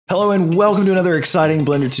Hello and welcome to another exciting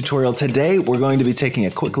Blender tutorial. Today we're going to be taking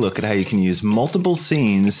a quick look at how you can use multiple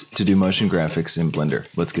scenes to do motion graphics in Blender.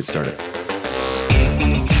 Let's get started.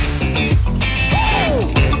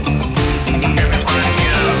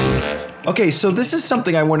 Okay, so this is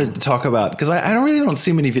something I wanted to talk about because I don't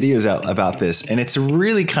see many videos out about this, and it's a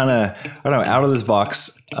really kind of, I don't know, out of this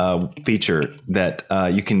box feature that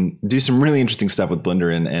you can do some really interesting stuff with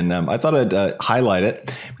Blender in, and I thought I'd highlight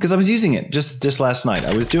it because I was using it just last night.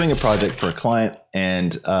 I was doing a project for a client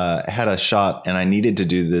and had a shot, and I needed to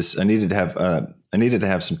do this. I needed to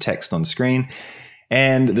have some text on screen.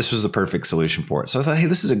 And this was the perfect solution for it. So I thought, hey,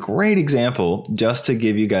 this is a great example just to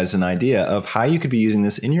give you guys an idea of how you could be using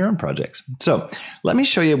this in your own projects. So let me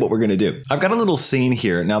show you what we're going to do. I've got a little scene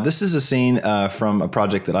here. Now, this is a scene from a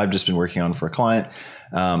project that I've just been working on for a client.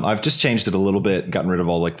 I've just changed it a little bit, gotten rid of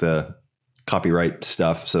all like the copyright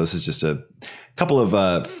stuff. So this is just a couple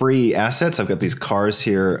of free assets. I've got these cars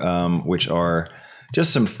here, which are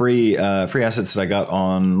just some free assets that I got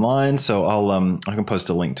online. So I can post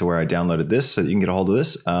a link to where I downloaded this so that you can get a hold of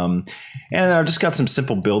this. And I've just got some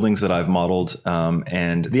simple buildings that I've modeled.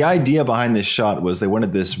 And the idea behind this shot was they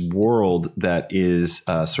wanted this world that is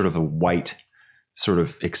sort of a white sort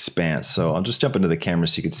of expanse. So I'll just jump into the camera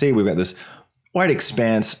so you can see we've got this white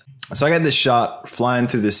expanse. So I got this shot flying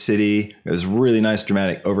through this city. This really nice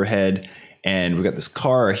dramatic overhead. And we've got this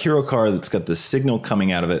car, a hero car that's got this signal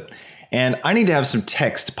coming out of it. And I need to have some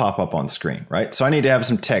text pop up on screen, right? So I need to have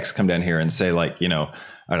some text come down here and say like, I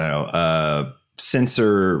don't know,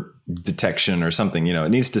 sensor detection or something, it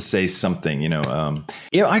needs to say something,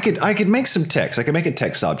 I could make some text. I could make a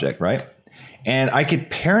text object, right? And I could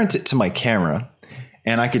parent it to my camera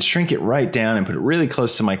and I could shrink it right down and put it really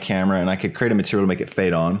close to my camera and I could create a material to make it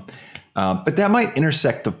fade on. But that might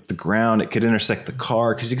intersect the ground. It could intersect the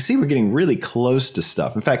car because you can see we're getting really close to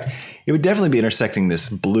stuff. In fact, it would definitely be intersecting this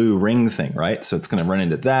blue ring thing, right? So it's going to run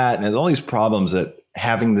into that. And there's all these problems that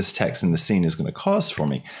having this text in the scene is going to cause for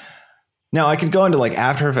me. Now I could go into like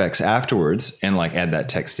After Effects afterwards and like add that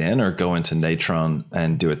text in, or go into Natron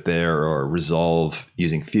and do it there, or Resolve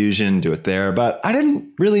using Fusion, do it there. But I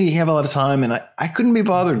didn't really have a lot of time and I couldn't be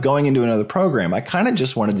bothered going into another program. I kind of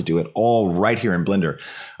just wanted to do it all right here in Blender.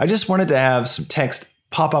 I just wanted to have some text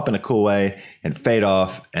pop up in a cool way and fade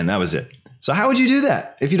off, and that was it. So how would you do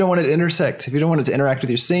that if you don't want it to intersect, if you don't want it to interact with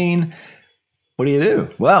your scene? What do?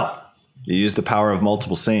 Well, you use the power of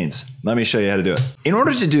multiple scenes. Let me show you how to do it. In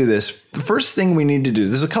order to do this, the first thing we need to do,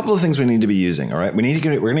 there's a couple of things we need to be using, all right? We're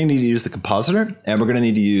going to need to use the compositor, and we're going to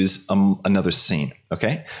need to use another scene,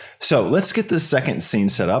 okay? So let's get this second scene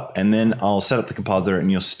set up, and then I'll set up the compositor,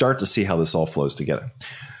 and you'll start to see how this all flows together.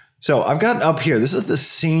 So I've got up here, this is the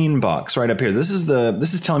scene box right up here. This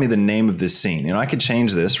is telling me the name of this scene. I could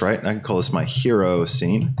change this, right? I could call this my hero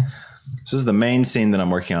scene. So this is the main scene that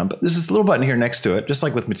I'm working on, but there's this little button here next to it, just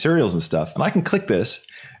like with materials and stuff. And I can click this,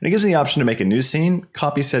 and it gives me the option to make a new scene,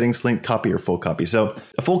 copy settings, link copy, or full copy. So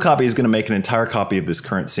a full copy is going to make an entire copy of this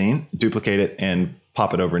current scene, duplicate it, and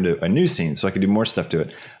pop it over into a new scene. So I can do more stuff to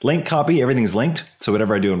it. Link copy, everything's linked. So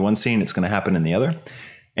whatever I do in one scene, it's going to happen in the other.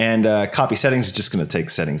 And copy settings is just going to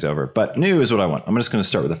take settings over. But new is what I want. I'm just going to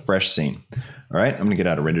start with a fresh scene. All right, I'm going to get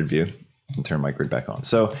out of rendered view and turn my grid back on.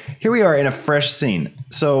 So here we are in a fresh scene.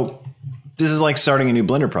 So this is like starting a new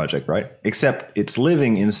Blender project, right? Except it's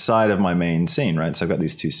living inside of my main scene, right? So I've got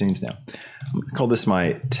these two scenes now. I'm going to call this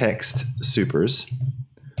my text supers.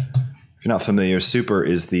 If you're not familiar, super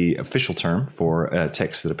is the official term for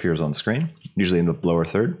text that appears on screen, usually in the lower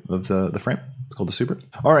third of the frame. It's called the super.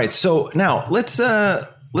 All right, so now let's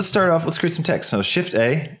start off. Let's create some text. So Shift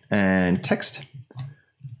A and text.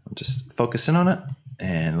 I'll just focus in on it,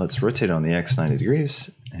 and let's rotate on the X 90 degrees,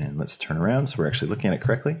 and let's turn around so we're actually looking at it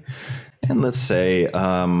correctly. And let's say,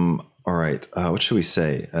 all right, what should we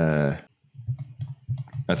say?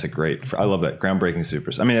 That's a great, I love that, groundbreaking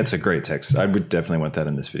supers. I mean, it's a great text. I would definitely want that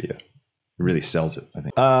in this video. It really sells it, I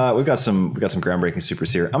think. We've got some groundbreaking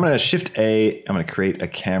supers here. I'm going to Shift A. I'm going to create a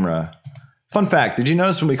camera. Fun fact, did you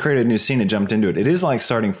notice when we created a new scene and jumped into it, it is like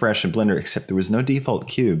starting fresh in Blender, except there was no default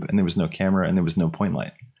cube, and there was no camera, and there was no point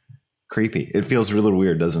light. Creepy. It feels a little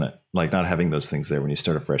weird, doesn't it? Like not having those things there when you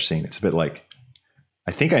start a fresh scene. It's a bit like,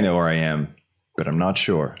 I think I know where I am, but I'm not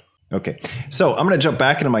sure. Okay, so I'm going to jump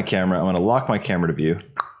back into my camera. I'm going to lock my camera to view.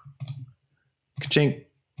 Ka-chink.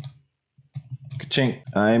 Ka-chink.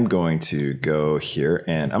 I'm going to go here,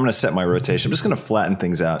 and I'm going to set my rotation. I'm just going to flatten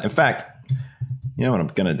things out. In fact, you know what I'm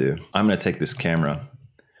going to do? I'm going to take this camera.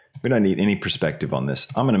 We don't need any perspective on this.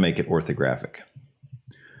 I'm going to make it orthographic.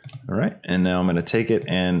 All right, and now I'm going to take it,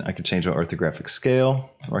 and I can change my orthographic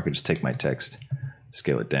scale, or I could just take my text,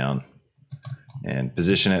 scale it down, and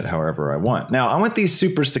position it however I want. Now I want these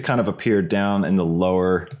supers to kind of appear down in the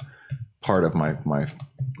lower part of my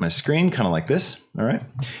screen, kind of like this. All right.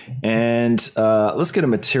 And let's get a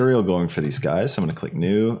material going for these guys. So I'm going to click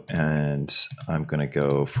new, and I'm going to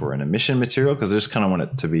go for an emission material because I just kind of want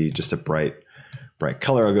it to be just a bright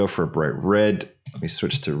color. I'll go for a bright red. Let me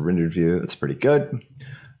switch to rendered view. That's pretty good.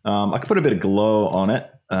 I can put a bit of glow on it.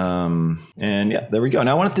 And yeah, there we go.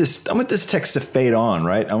 Now I want this text to fade on,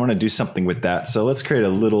 right? I want to do something with that. So let's create a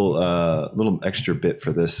little extra bit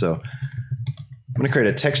for this. So I'm going to create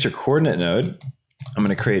a texture coordinate node. I'm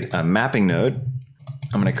going to create a mapping node.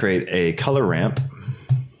 I'm going to create a color ramp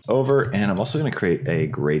over, and I'm also going to create a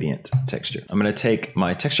gradient texture. I'm going to take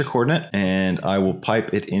my texture coordinate and I will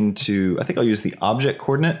pipe it into, I think I'll use the object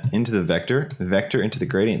coordinate into the vector into the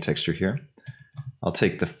gradient texture here. I'll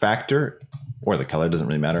take the factor or the color, doesn't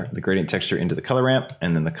really matter, the gradient texture into the color ramp,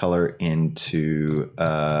 and then the color into,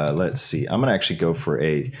 let's see, I'm going to actually go for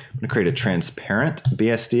I'm going to create a transparent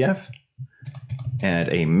BSDF and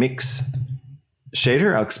a mix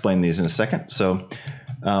shader. I'll explain these in a second. So,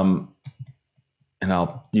 and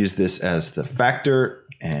I'll use this as the factor,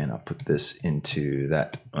 and I'll put this into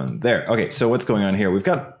that on there. Okay, so what's going on here? We've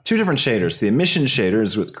got two different shaders. The emission shader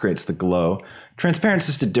is what creates the glow. Transparent is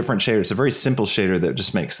just a different shader. It's a very simple shader that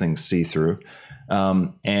just makes things see-through.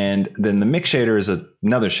 And then the mix shader is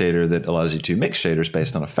another shader that allows you to mix shaders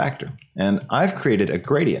based on a factor. And I've created a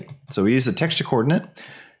gradient. So we use the texture coordinate,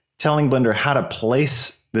 telling Blender how to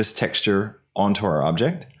place this texture onto our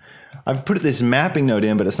object. I've put this mapping node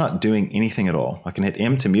in, but it's not doing anything at all. I can hit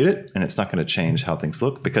M to mute it, and it's not going to change how things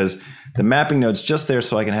look because the mapping node's just there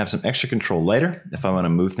so I can have some extra control later if I want to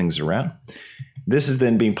move things around. This is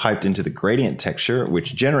then being piped into the gradient texture,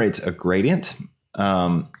 which generates a gradient.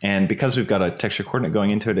 And because we've got a texture coordinate going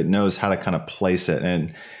into it, it knows how to kind of place it.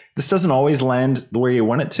 And this doesn't always land where you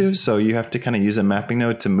want it to, so you have to kind of use a mapping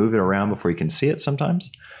node to move it around before you can see it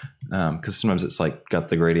sometimes. Because sometimes it's like got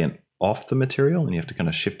the gradient off the material and you have to kind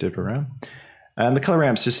of shift it around. And the color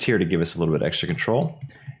ramp's just here to give us a little bit extra control.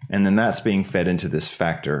 And then that's being fed into this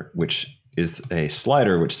factor, which is a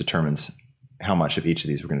slider which determines how much of each of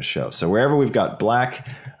these we're going to show. So wherever we've got black,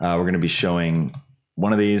 we're going to be showing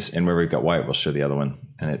one of these, and where we've got white, we'll show the other one,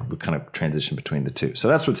 and it would kind of transition between the two. So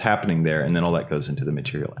that's what's happening there, and then all that goes into the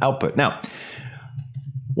material output. Now,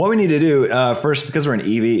 what we need to do first, because we're in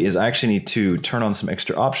Eevee, is I actually need to turn on some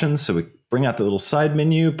extra options. So we bring out the little side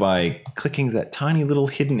menu by clicking that tiny little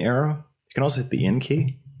hidden arrow. You can also hit the N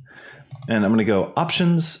key. And I'm going to go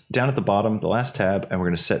Options down at the bottom, the last tab, and we're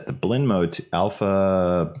going to set the blend mode to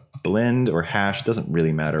alpha blend or hash. Doesn't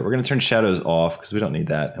really matter. We're going to turn shadows off because we don't need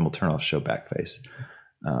that, and we'll turn off show backface.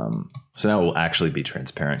 So now it will actually be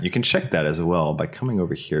transparent. You can check that as well by coming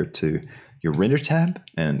over here to your render tab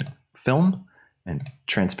and film and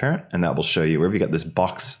transparent, and that will show you wherever you got this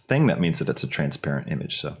box thing, that means that it's a transparent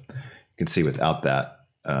image. So you can see without that,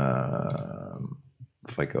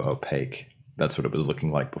 if I go opaque, that's what it was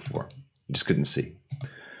looking like before. You just couldn't see.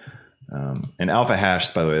 And alpha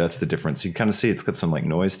hashed, by the way, that's the difference. You kind of see it's got some like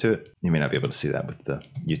noise to it. You may not be able to see that with the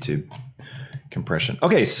YouTube compression.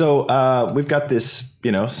 Okay, so we've got this,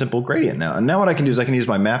 simple gradient now. And now what I can do is I can use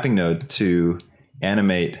my mapping node to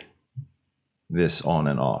animate this on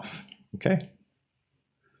and off. Okay.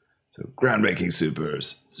 So groundbreaking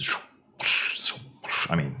supers.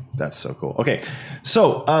 I mean, that's so cool. Okay,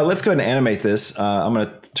 so let's go ahead and animate this. I'm going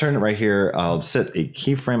to turn it right here. I'll set a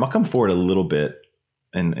keyframe. I'll come forward a little bit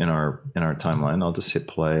in our timeline. I'll just hit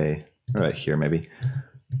play right here maybe.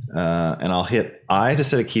 And I'll hit I to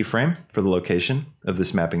set a keyframe for the location of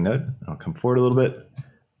this mapping node. I'll come forward a little bit,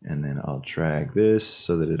 and then I'll drag this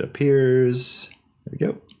so that it appears. There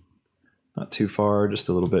we go. Not too far, just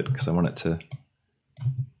a little bit, because I want it to.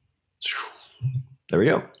 There we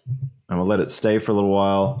go. I'm gonna let it stay for a little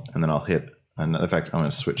while, and then I'll hit another. In fact, I'm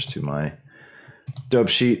gonna switch to my dope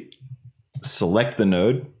sheet, select the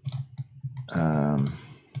node,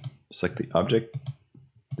 select the object,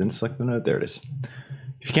 then select the node. There it is.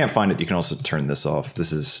 If you can't find it, you can also turn this off.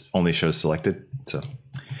 This is only shows selected. So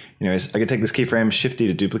anyways, I can take this keyframe, Shift D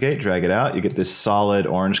to duplicate, drag it out. You get this solid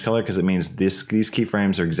orange color because it means these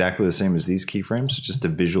keyframes are exactly the same as these keyframes. It's just a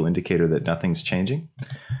visual indicator that nothing's changing.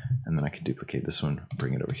 And then I can duplicate this one,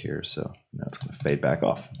 bring it over here. So now it's going to fade back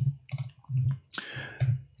off.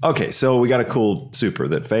 Okay, so we got a cool super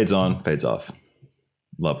that fades on, fades off.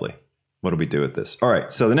 Lovely. What do we do with this? All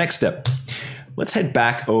right, so the next step, let's head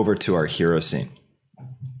back over to our hero scene.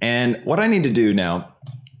 And what I need to do now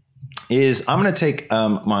is I'm going to take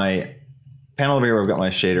my panel over here where I've got my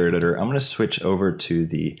shader editor. I'm going to switch over to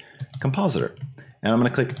the compositor, and I'm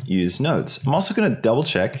going to click use nodes. I'm also going to double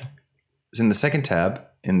check. It's in the second tab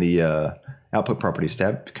in the Output Properties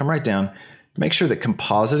tab, come right down, make sure that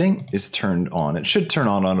compositing is turned on. It should turn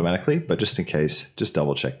on automatically, but just in case, just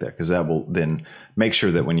double check that, because that will then make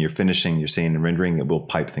sure that when you're finishing your scene and rendering, it will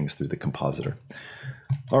pipe things through the compositor.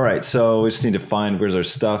 All right, so we just need to find where's our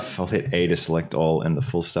stuff. I'll hit A to select all and the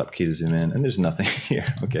full stop key to zoom in, and there's nothing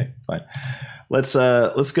here. Okay, fine. Let's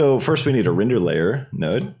go. First, we need a render layer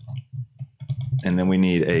node, and then we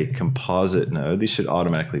need a composite node. These should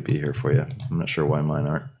automatically be here for you. I'm not sure why mine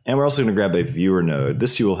aren't. And we're also going to grab a viewer node.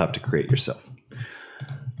 This you will have to create yourself.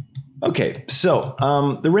 Okay, so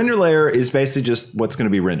the render layer is basically just what's going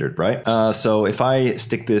to be rendered, right? So if I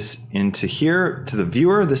stick this into here to the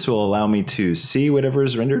viewer, this will allow me to see whatever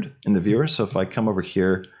is rendered in the viewer. So if I come over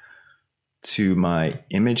here to my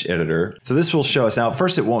image editor, so this will show us out.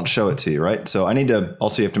 First, it won't show it to you, right? So I need to,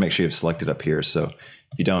 also you have to make sure you've selected up here. So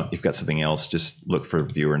if you don't, you've got something else, just look for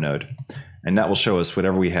viewer node. And that will show us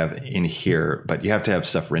whatever we have in here, but you have to have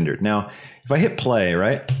stuff rendered. Now, if I hit play,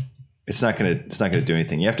 right? It's not gonna do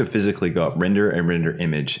anything. You have to physically go up render and render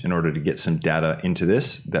image in order to get some data into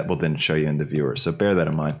this that will then show you in the viewer. So bear that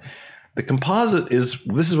in mind. The composite this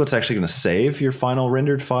is what's actually going to save your final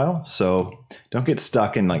rendered file. So don't get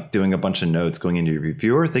stuck in like doing a bunch of nodes going into your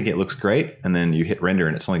viewer, think it looks great, and then you hit render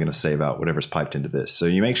and it's only going to save out whatever's piped into this. So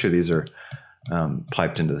you make sure these are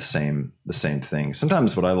piped into the same thing.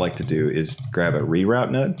 Sometimes what I like to do is grab a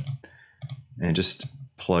reroute node and just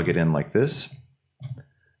plug it in like this,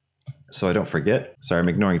 so I don't forget. Sorry, I'm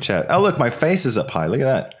ignoring chat. Oh, look, my face is up high. Look at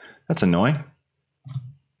that. That's annoying.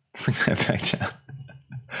 Bring that back down.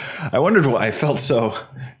 I wondered why I felt so,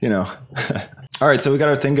 you know. All right, so we got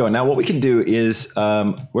our thing going. Now what we can do is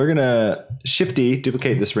we're going to Shift-D,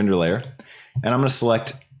 duplicate this render layer, and I'm going to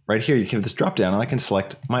select right here. You can have this drop down, and I can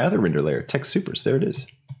select my other render layer, Text Supers. There it is.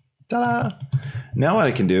 Ta-da! Now what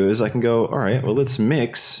I can do is I can go, all right, well, let's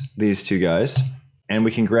mix these two guys, and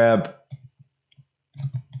we can grab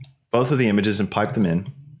both of the images and pipe them in,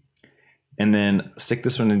 and then stick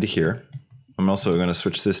this one into here. I'm also going to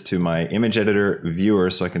switch this to my image editor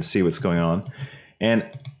viewer so I can see what's going on. And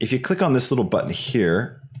if you click on this little button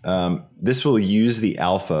here, this will use the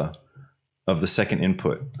alpha of the second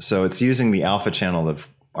input. So it's using the alpha channel of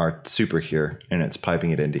our super here, and it's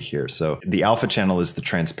piping it into here. So the alpha channel is the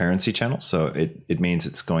transparency channel. So it means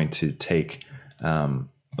it's going to take,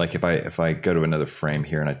 like if I go to another frame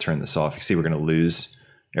here and I turn this off, you see we're going to lose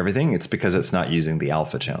everything. It's because it's not using the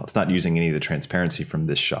alpha channel. It's not using any of the transparency from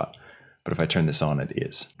this shot. But if I turn this on, it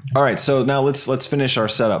is. All right, so now let's finish our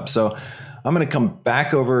setup. So I'm going to come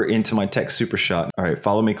back over into my text super shot. All right,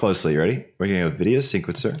 follow me closely. You ready? We're going to go video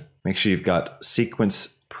sequencer. Make sure you've got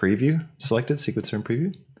sequence preview selected, sequencer and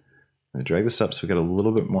preview. I'm going to drag this up so we got a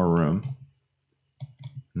little bit more room.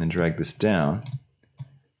 And then drag this down.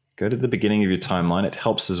 Go to the beginning of your timeline. It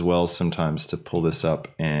helps as well sometimes to pull this up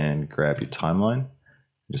and grab your timeline.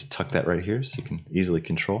 Just tuck that right here so you can easily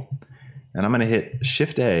control. And I'm going to hit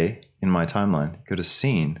Shift-A in my timeline, go to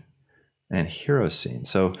Scene and Hero Scene.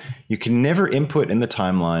 So you can never input in the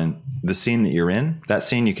timeline the scene that you're in. That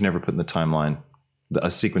scene you can never put in the timeline, a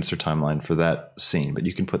sequencer timeline for that scene, but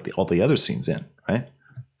you can put all the other scenes in, right?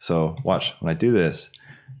 So watch, when I do this,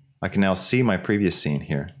 I can now see my previous scene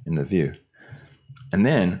here in the view. And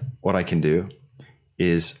then what I can do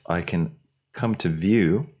is I can come to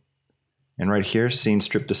View, and right here, Scene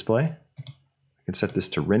Strip Display. I can set this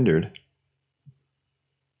to rendered.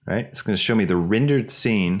 Right? It's going to show me the rendered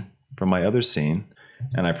scene from my other scene,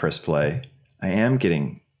 and I press play. I am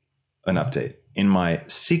getting an update in my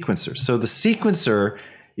sequencer. So the sequencer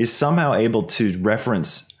is somehow able to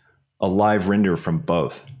reference a live render from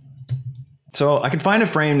both. So I can find a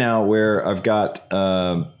frame now where I've got,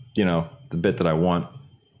 you know, the bit that I want,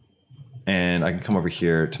 and I can come over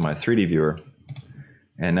here to my 3D viewer,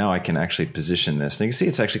 and now I can actually position this. And you can see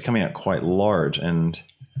it's actually coming out quite large, and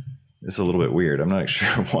it's a little bit weird. I'm not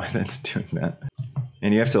sure why that's doing that.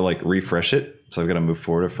 And you have to like refresh it. So I've got to move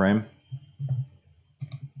forward a frame.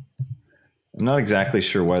 I'm not exactly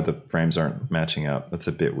sure why the frames aren't matching up. That's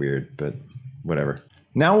a bit weird, but whatever.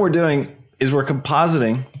 Now what we're doing is we're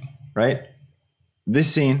compositing, right?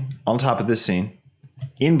 This scene on top of this scene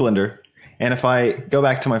in Blender. And if I go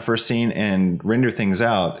back to my first scene and render things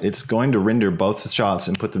out, it's going to render both shots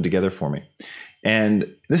and put them together for me.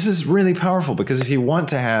 And this is really powerful because if you want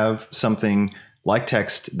to have something like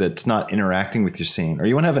text that's not interacting with your scene, or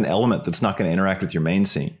you want to have an element that's not going to interact with your main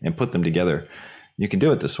scene and put them together, you can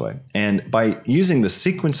do it this way. And by using the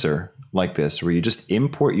sequencer like this, where you just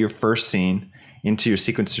import your first scene into your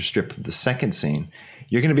sequencer strip of the second scene,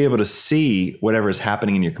 you're going to be able to see whatever is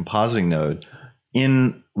happening in your compositing node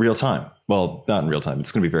in real time. Well, not in real time.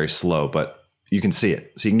 It's going to be very slow, but you can see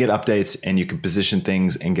it. So you can get updates and you can position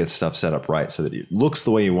things and get stuff set up right so that it looks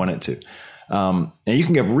the way you want it to. And you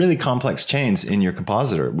can get really complex chains in your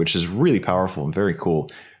compositor, which is really powerful and very cool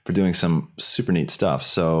for doing some super neat stuff.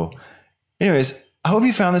 So anyways, I hope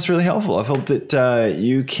you found this really helpful. I hope that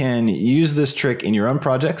you can use this trick in your own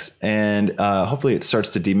projects, and hopefully it starts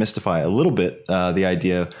to demystify a little bit the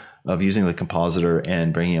idea of using the compositor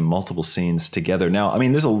and bringing in multiple scenes together. Now, I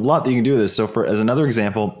mean, there's a lot that you can do with this. So as another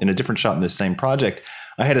example, in a different shot in this same project,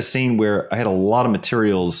 I had a scene where I had a lot of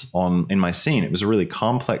materials in my scene. It was a really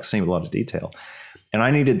complex scene with a lot of detail. And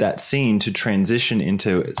I needed that scene to transition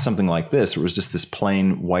into something like this, where it was just this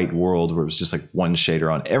plain white world where it was just like one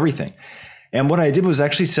shader on everything. And what I did was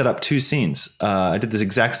actually set up two scenes. I did this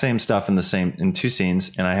exact same stuff in two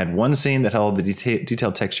scenes, and I had one scene that had all the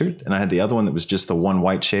detailed texture, and I had the other one that was just the one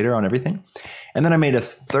white shader on everything. And then I made a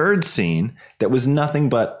third scene that was nothing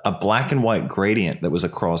but a black and white gradient that was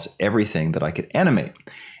across everything that I could animate.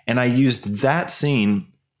 And I used that scene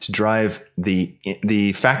to drive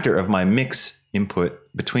the factor of my mix input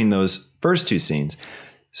between those first two scenes.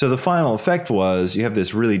 So the final effect was you have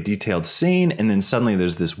this really detailed scene, and then suddenly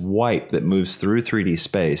there's this white that moves through 3D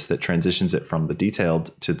space that transitions it from the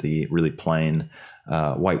detailed to the really plain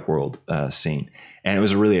white world scene. And it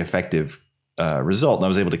was a really effective result. And I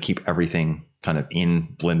was able to keep everything kind of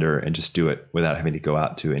in Blender and just do it without having to go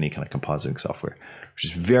out to any kind of compositing software, which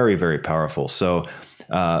is very, very powerful. So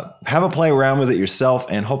have a play around with it yourself,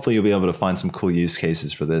 and hopefully you'll be able to find some cool use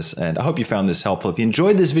cases for this. And I hope you found this helpful. If you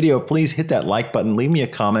enjoyed this video, please hit that like button, leave me a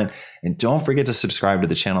comment, and don't forget to subscribe to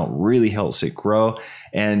the channel. It really helps it grow.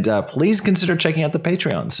 And please consider checking out the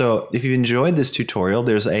Patreon. So if you enjoyed this tutorial,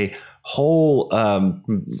 there's a whole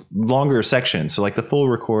longer section. So like the full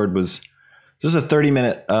record was... This is a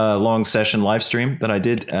 30-minute long session live stream that I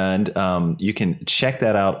did, and you can check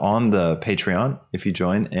that out on the Patreon if you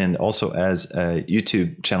join, and also as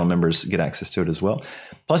YouTube channel members get access to it as well.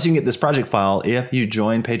 Plus, you can get this project file if you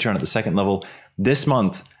join Patreon at the second level this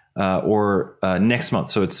month or next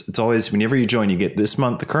month. So it's always, whenever you join, you get this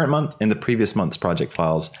month, the current month, and the previous month's project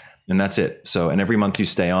files, and that's it. So, and every month you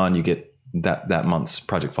stay on, you get that month's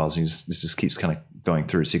project files, and it just keeps kind of going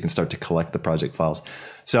through, so you can start to collect the project files.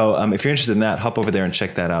 So if you're interested in that, hop over there and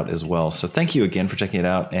check that out as well. So thank you again for checking it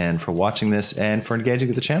out and for watching this and for engaging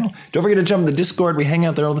with the channel. Don't forget to jump in the Discord. We hang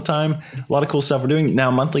out there all the time. A lot of cool stuff. We're doing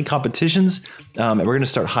now monthly competitions, and we're going to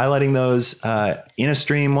start highlighting those in a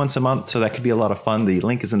stream once a month. So that could be a lot of fun. The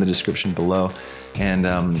link is in the description below. And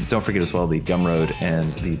don't forget as well the Gumroad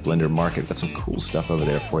and the Blender Market. Got some cool stuff over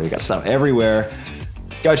there for you. Got stuff everywhere.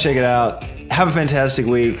 Go check it out. Have a fantastic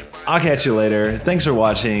week. I'll catch you later. Thanks for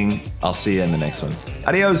watching. I'll see you in the next one.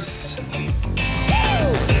 Adios.